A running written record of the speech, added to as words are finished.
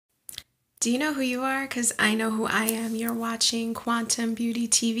Do you know who you are? Because I know who I am. You're watching Quantum Beauty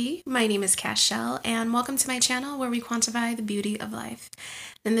TV. My name is Cashel, and welcome to my channel where we quantify the beauty of life.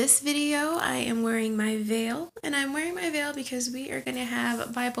 In this video, I am wearing my veil, and I'm wearing my veil because we are going to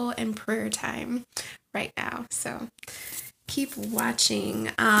have Bible and prayer time right now. So keep watching.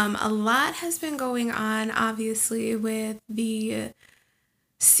 A lot has been going on, obviously, with the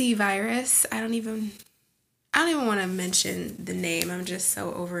C virus. I don't even want to mention the name. I'm just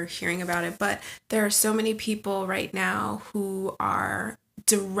so over hearing about it. But there are so many people right now who are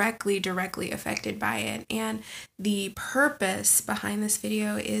directly affected by it. And the purpose behind this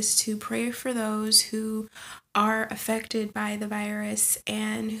video is to pray for those who are affected by the virus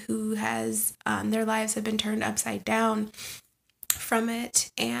and who has their lives have been turned upside down from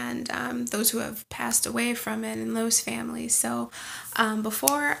it, and those who have passed away from it and those families. So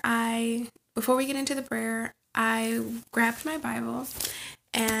before we get into the prayer, I grabbed my Bible,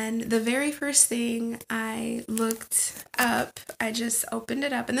 and the very first thing I looked up, I just opened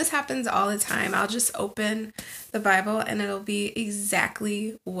it up, and this happens all the time. I'll just open the Bible and it'll be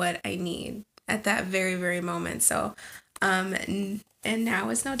exactly what I need at that very moment. So and now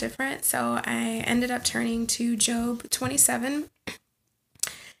is no different. So I ended up turning to Job 27.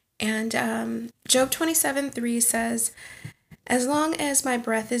 And Job 27:3 says, "As long as my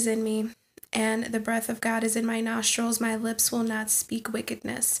breath is in me, and the breath of God is in my nostrils, my lips will not speak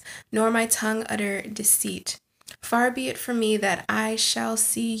wickedness, nor my tongue utter deceit. Far be it from me that I shall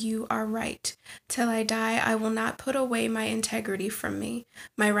see you are right. Till I die, I will not put away my integrity from me.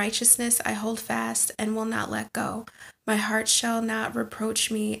 My righteousness I hold fast and will not let go. My heart shall not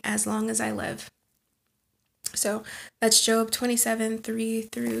reproach me as long as I live." So that's Job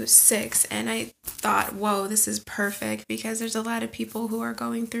 27:3-6. And I thought, whoa, this is perfect, because there's a lot of people who are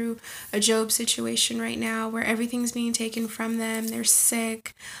going through a Job situation right now where everything's being taken from them. They're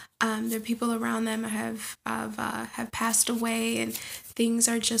sick. Their people around them have passed away, and things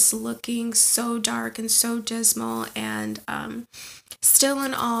are just looking so dark and so dismal, and still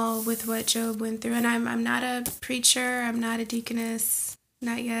in awe with what Job went through. And I'm not a preacher. I'm not a deaconess.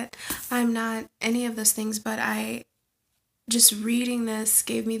 Not yet. I'm not any of those things, but I just reading this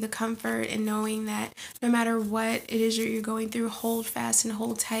gave me the comfort in knowing that no matter what it is you're going through, hold fast and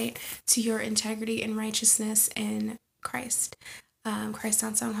hold tight to your integrity and righteousness in Christ, Christ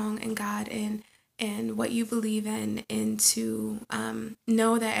on Song Hong, and God, and what you believe in, and to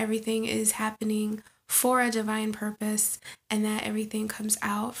know that everything is happening for a divine purpose, and that everything comes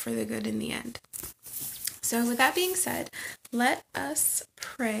out for the good in the end. So with that being said, let us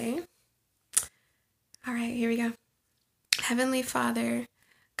pray. All right, here we go. Heavenly Father,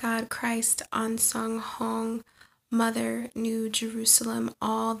 God, Christ, on Song Hong, Mother, New Jerusalem,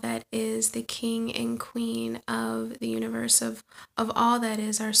 all that is, the King and Queen of the universe, of all that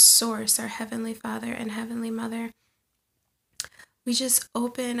is, our source, our Heavenly Father and Heavenly Mother. We just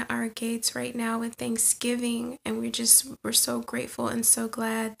open our gates right now with thanksgiving, and we're so grateful and so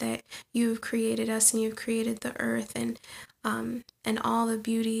glad that you've created us and you've created the earth and all the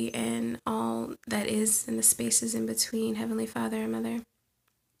beauty and all that is in the spaces in between, Heavenly Father and Mother.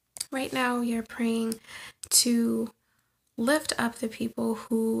 Right now, we are praying to lift up the people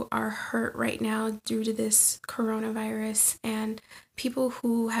who are hurt right now due to this coronavirus, and people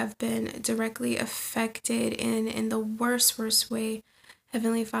who have been directly affected in the worst way,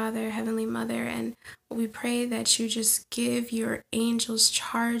 Heavenly Father, Heavenly Mother. And we pray that you just give your angels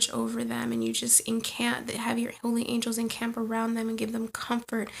charge over them, and you just have your holy angels encamp around them and give them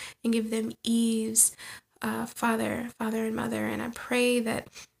comfort and give them ease, Father and Mother. And I pray that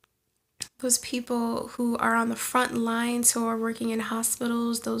those people who are on the front lines, who are working in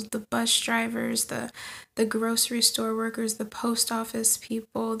hospitals, the bus drivers, the grocery store workers, the post office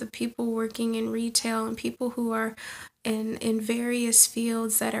people, the people working in retail, and people who are in various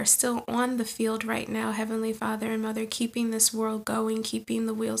fields that are still on the field right now, Heavenly Father and Mother, keeping this world going, keeping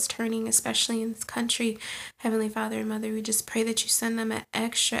the wheels turning, especially in this country, Heavenly Father and Mother. We just pray that you send them an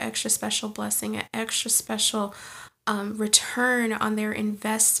extra special blessing, an extra special return on their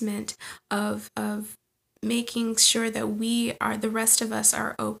investment of making sure that the rest of us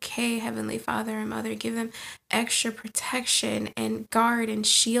are okay, Heavenly Father and Mother. Give them extra protection and guard and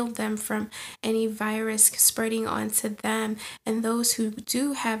shield them from any virus spreading onto them. And those who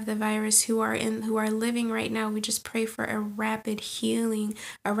do have the virus, who are living right now, we just pray for a rapid healing,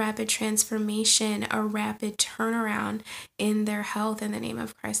 a rapid transformation, a rapid turnaround in their health, in the name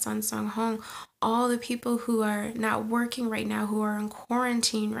of Christ on Song Hong. All the people who are not working right now, who are in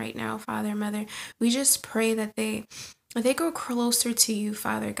quarantine right now, Father, Mother, we just pray that they they grow closer to you,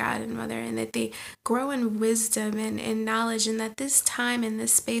 Father God and Mother, and that they grow in wisdom and knowledge, and that this time in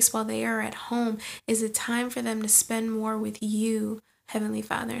this space while they are at home is a time for them to spend more with you, Heavenly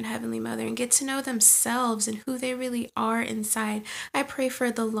Father and Heavenly Mother, and get to know themselves and who they really are inside. I pray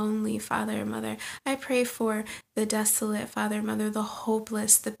for the lonely, Father and Mother. I pray for the desolate, Father and Mother, the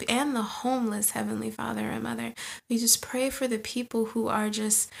hopeless, and the homeless, Heavenly Father and Mother. We just pray for the people who are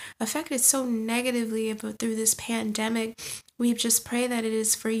just affected so negatively through this pandemic. We just pray that it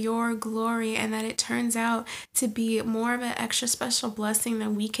is for your glory and that it turns out to be more of an extra special blessing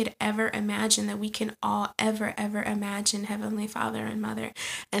than we could ever imagine, that we can all ever imagine, Heavenly Father and Mother.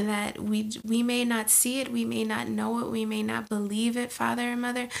 And that we may not see it, we may not know it, we may not believe it, Father and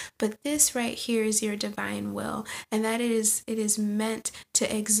Mother, but this right here is your divine will, and that it is meant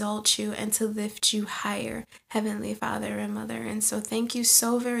to exalt you and to lift you higher, Heavenly Father and Mother. And so thank you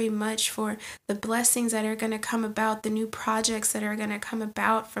so very much for the blessings that are going to come about, the new projects that are going to come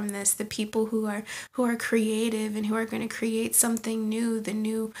about from this, the people who are creative and who are going to create something new, the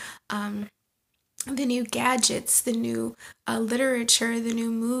new gadgets, the new literature, the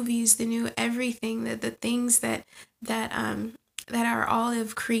new movies, the new everything, the things that are all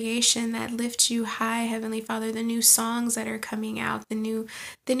of creation that lift you high, Heavenly Father, the new songs that are coming out, the new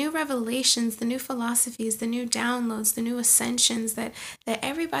revelations, the new philosophies, the new downloads, the new ascensions that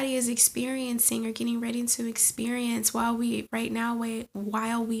everybody is experiencing or getting ready to experience while we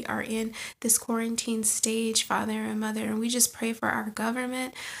are in this quarantine stage, Father and Mother. And we just pray for our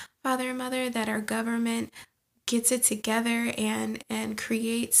government, Father and Mother, that our government gets it together and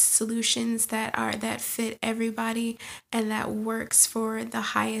creates solutions that fit everybody and that works for the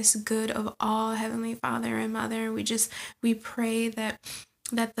highest good of all, Heavenly Father and Mother. We pray that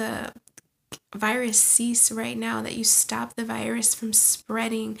the virus cease right now, that you stop the virus from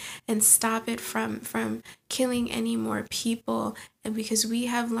spreading and stop it from killing any more people. And because we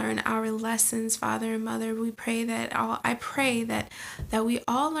have learned our lessons, Father and Mother, I pray that we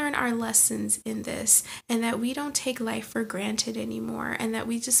all learn our lessons in this, and that we don't take life for granted anymore, and that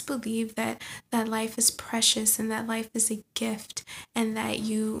we just believe that life is precious and that life is a gift, and that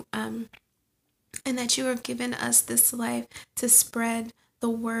you have given us this life to spread the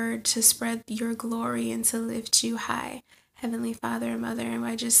word, to spread your glory, and to lift you high, Heavenly Father and Mother. And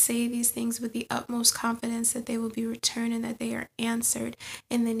I just say these things with the utmost confidence that they will be returned and that they are answered.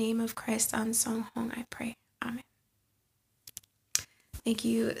 In the name of Christ Unsung Hong, I pray. Amen. Thank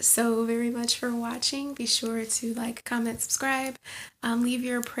you so very much for watching. Be sure to like, comment, subscribe, leave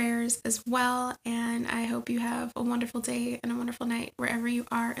your prayers as well. And I hope you have a wonderful day and a wonderful night wherever you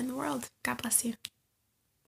are in the world. God bless you.